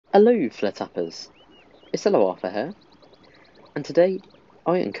Hello, Fletappers. It's ElloArfur here, and today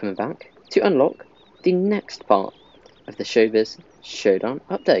I am coming back to unlock the next part of the Showbiz Showdown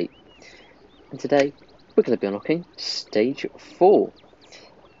update. And today we're going to be unlocking Stage 4.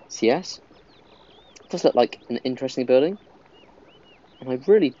 So yes, it does look like an interesting building, and I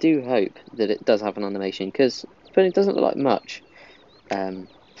really do hope that it does have an animation, because the building doesn't look like much from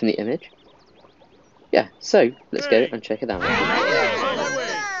the image. Yeah, so let's go and check it out.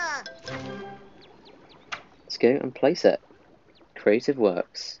 Let's go and place it. Creative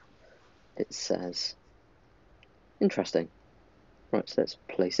Works, it says. Interesting. Right, so let's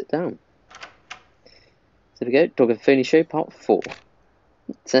place it down. So there we go, Dog and Phony Show Part 4.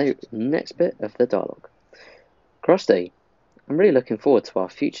 So, next bit of the dialogue. Krusty, I'm really looking forward to our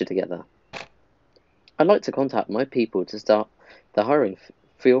future together. I'd like to contact my people to start the hiring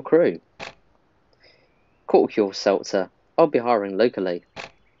for your crew. Cork Seltzer, I'll be hiring locally.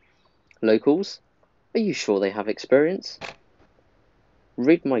 Locals? Are you sure they have experience?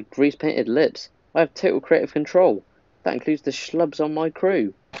 Read my grease-painted lips. I have total creative control. That includes the schlubs on my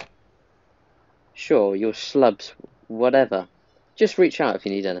crew. Sure, your schlubs, whatever. Just reach out if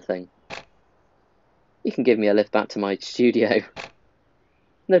you need anything. You can give me a lift back to my studio.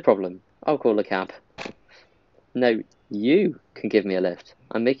 No problem, I'll call a cab. No, you can give me a lift.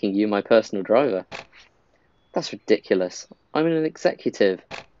 I'm making you my personal driver. That's ridiculous. I'm an executive.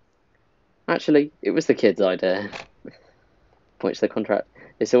 Actually, it was the kid's idea. Points to the contract.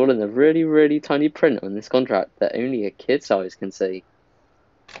 It's all in the really, really tiny print on this contract that only a kid's eyes can see.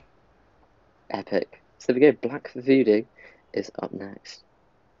 Epic. So there we go, Black Voodoo is up next.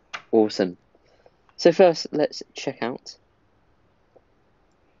 Awesome. So first, let's check out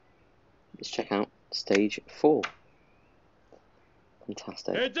Stage 4.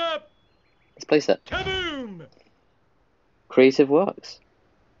 Fantastic. Heads up! Let's place it. Kaboom! Creative Works.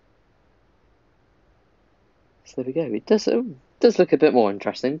 So there we go. It does look a bit more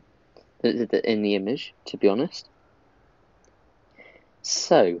interesting in the image, to be honest.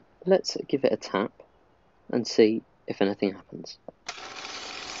 So let's give it a tap and see if anything happens.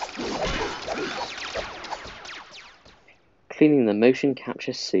 Cleaning the motion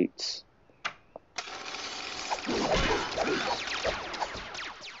capture suits.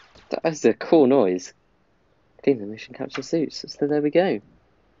 That is a cool noise. Cleaning the motion capture suits. So there we go.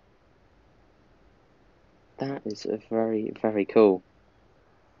 That is very, very cool.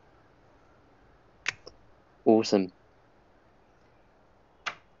 Awesome.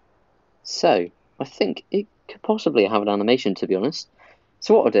 So, I think it could possibly have an animation, to be honest.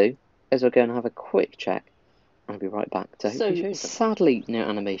 So what I'll do is I'll go and have a quick check, and I'll be right back to hopefully show you. Sadly, no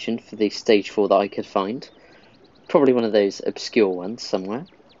animation for the Stage 4 that I could find. Probably one of those obscure ones somewhere.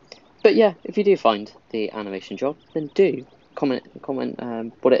 But yeah, if you do find the animation job, then do comment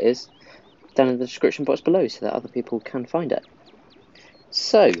what it is down in the description box below so that other people can find it.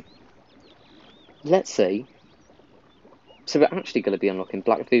 So, let's see. So we're actually going to be unlocking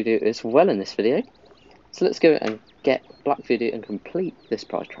Black Voodoo as well in this video. So let's go and get Black Voodoo and complete this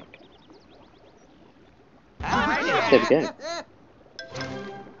prize track. There we go.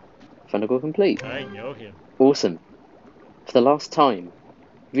 Final goal complete. I know him. Awesome. For the last time,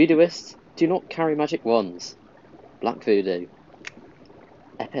 Voodooists do not carry magic wands. Black Voodoo.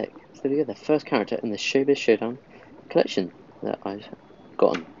 Epic. So there we go, the first character in the Showbiz Showdown collection that I've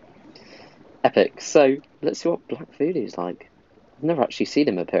gotten. Epic. So let's see what Black Voodoo's like. I've never actually seen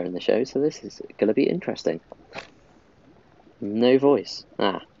him appear in the show, so this is going to be interesting. No voice.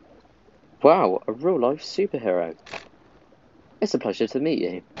 Ah. Wow, a real-life superhero. It's a pleasure to meet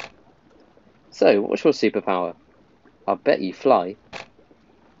you. So, what's your superpower? I'll bet you fly.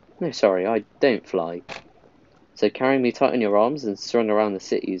 No, sorry, I don't fly. So carrying me tight on your arms and strung around the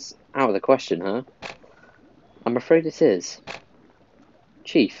city's out of the question, huh? I'm afraid it is.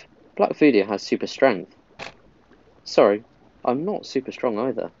 Chief, Black Voodoo has super strength. Sorry, I'm not super strong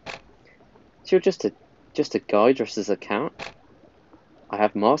either. So you're just a guy dressed as a cat? I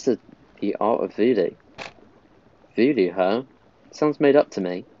have mastered the art of voodoo. Voodoo, huh? Sounds made up to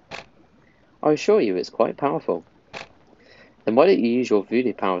me. I assure you it's quite powerful. Then why don't you use your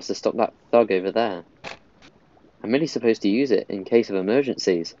voodoo powers to stop that thug over there? I'm really supposed to use it in case of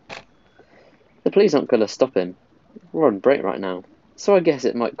emergencies. The police aren't going to stop him. We're on break right now, so I guess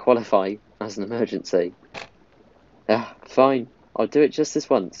it might qualify as an emergency. Fine, I'll do it just this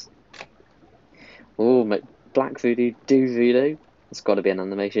once. Oh, Black Voodoo, do voodoo. It's got to be an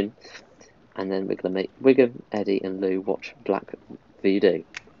animation. And then we're going to make Wiggum, Eddie and Lou watch Black Voodoo.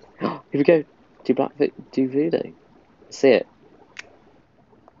 Here we go, do voodoo. See it.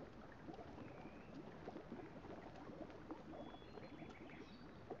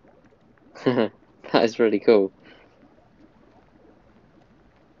 That is really cool.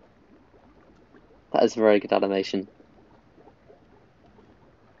 That is a very good animation.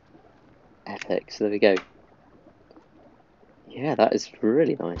 Epic. So there we go. Yeah, that is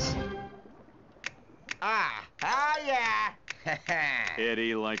really nice. Yeah.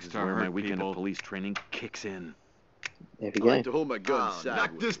 Eddie likes to where my weekend of police training kicks in. There we I like go. to hold my gun sideways.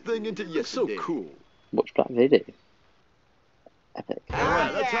 Knock this thing into yesterday. So cool. Watch Black Voodoo. Epic.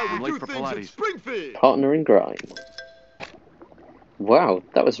 Alright, that's how I'm we late do for things in Pilates. Springfield. Partner in crime. Wow,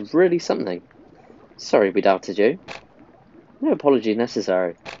 that was really something. Sorry we doubted you. No apology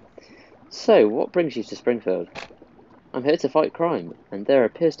necessary. So, what brings you to Springfield? I'm here to fight crime, and there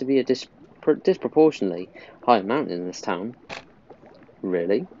appears to be a disproportionately high amount in this town.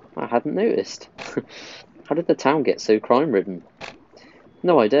 Really? I hadn't noticed. How did the town get so crime-ridden?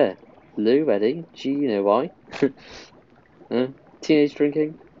 No idea. Lou, Eddie, do you know why? Teenage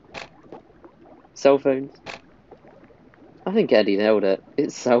drinking? Cell phones? I think Eddie nailed it.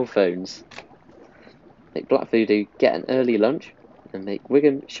 It's cell phones. Make Black Voodoo get an early lunch, and make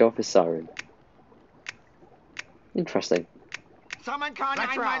Wiggum show off his siren. Interesting. Someone call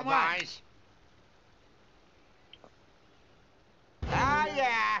 911.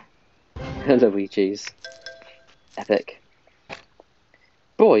 Yeah. Luigi's. Epic.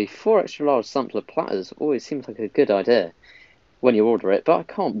 Boy, 4 extra large sampler platters always seems like a good idea when you order it, but I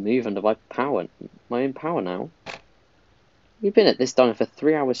can't move under my own power now. We've been at this diner for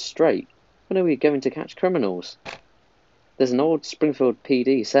 3 hours straight. When are we going to catch criminals? There's an old Springfield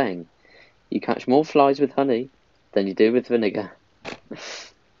PD saying, you catch more flies with honey than you do with vinegar.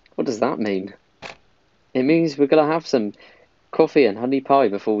 What does that mean? It means we're going to have some coffee and honey pie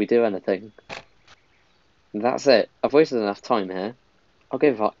before we do anything. That's it. I've wasted enough time here. I'll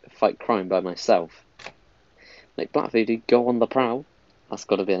go fight crime by myself. Make Black Voodoo go on the prowl. That's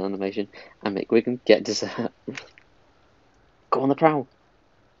got to be an animation. And make Wiggum get dessert. Go on the prowl.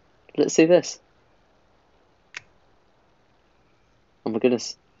 Let's see this. Oh my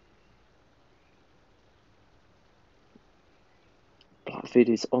goodness. Black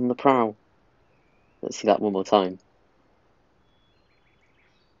Voodoo's on the prowl. Let's see that one more time.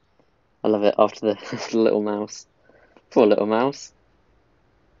 I love it after the little mouse. Poor little mouse.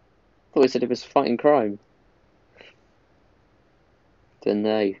 Thought he said he was fighting crime. Didn't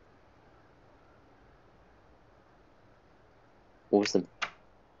know. Awesome.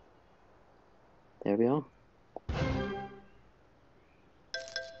 There we are.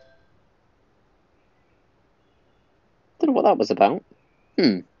 Don't know what that was about.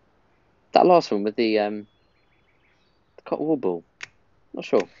 That last one with the cotton wool ball. Not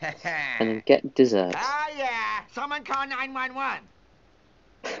sure. And then get dessert. Yeah. Someone call 911.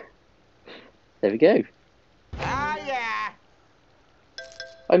 There we go. Yeah.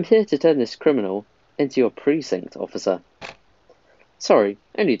 I'm here to turn this criminal into your precinct, officer. Sorry,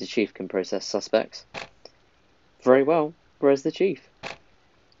 only the chief can process suspects. Very well, where's the chief?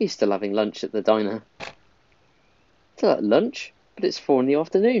 He's still having lunch at the diner. Still at lunch? But it's 4 in the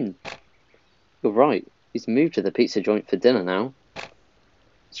afternoon. You're right, he's moved to the pizza joint for dinner now.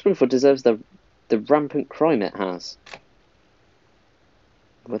 Springfield deserves the rampant crime it has.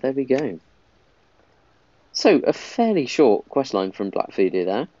 Well, there we go. So, a fairly short questline from Black Voodoo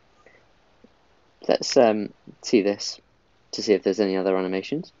there. Let's see this to see if there's any other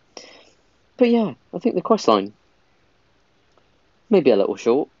animations. But yeah, I think the questline maybe a little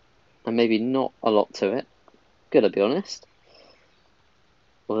short, and maybe not a lot to it. Gotta be honest.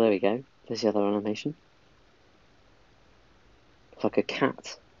 Well, there we go. There's the other animation. It's like a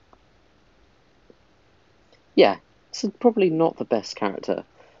cat. Yeah, it's probably not the best character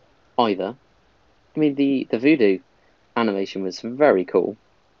either. I mean, the voodoo animation was very cool.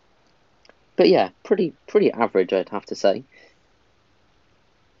 But yeah, pretty average, I'd have to say.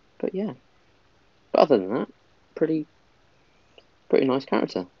 But yeah. But other than that, pretty nice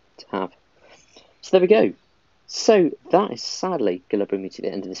character to have. So there we go. So that is sadly going to bring me to the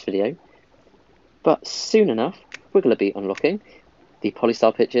end of this video. But soon enough, we're going to be unlocking the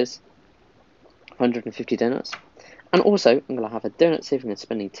Polystar pictures, 150 donuts, and also I'm going to have a donut saving and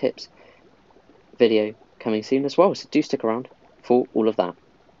spending tips video coming soon as well. So do stick around for all of that.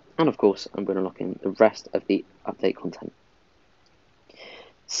 And of course, I'm going to lock in the rest of the update content.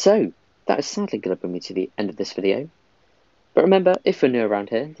 So that is sadly going to bring me to the end of this video. But remember, if you're new around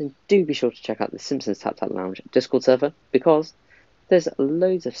here, then do be sure to check out the Simpsons Tap Tap Lounge Discord server, because there's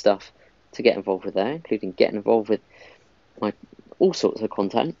loads of stuff to get involved with there, including getting involved with my all sorts of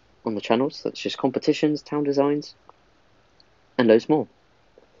content on the channels, such as competitions, town designs, and loads more.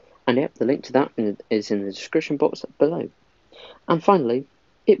 And yep, the link to that is in the description box below. And finally,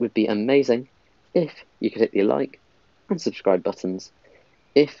 it would be amazing if you could hit the like and subscribe buttons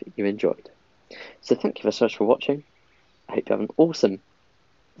if you enjoyed. So thank you so much for watching. I hope you have an awesome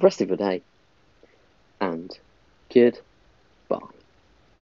rest of your day, and goodbye.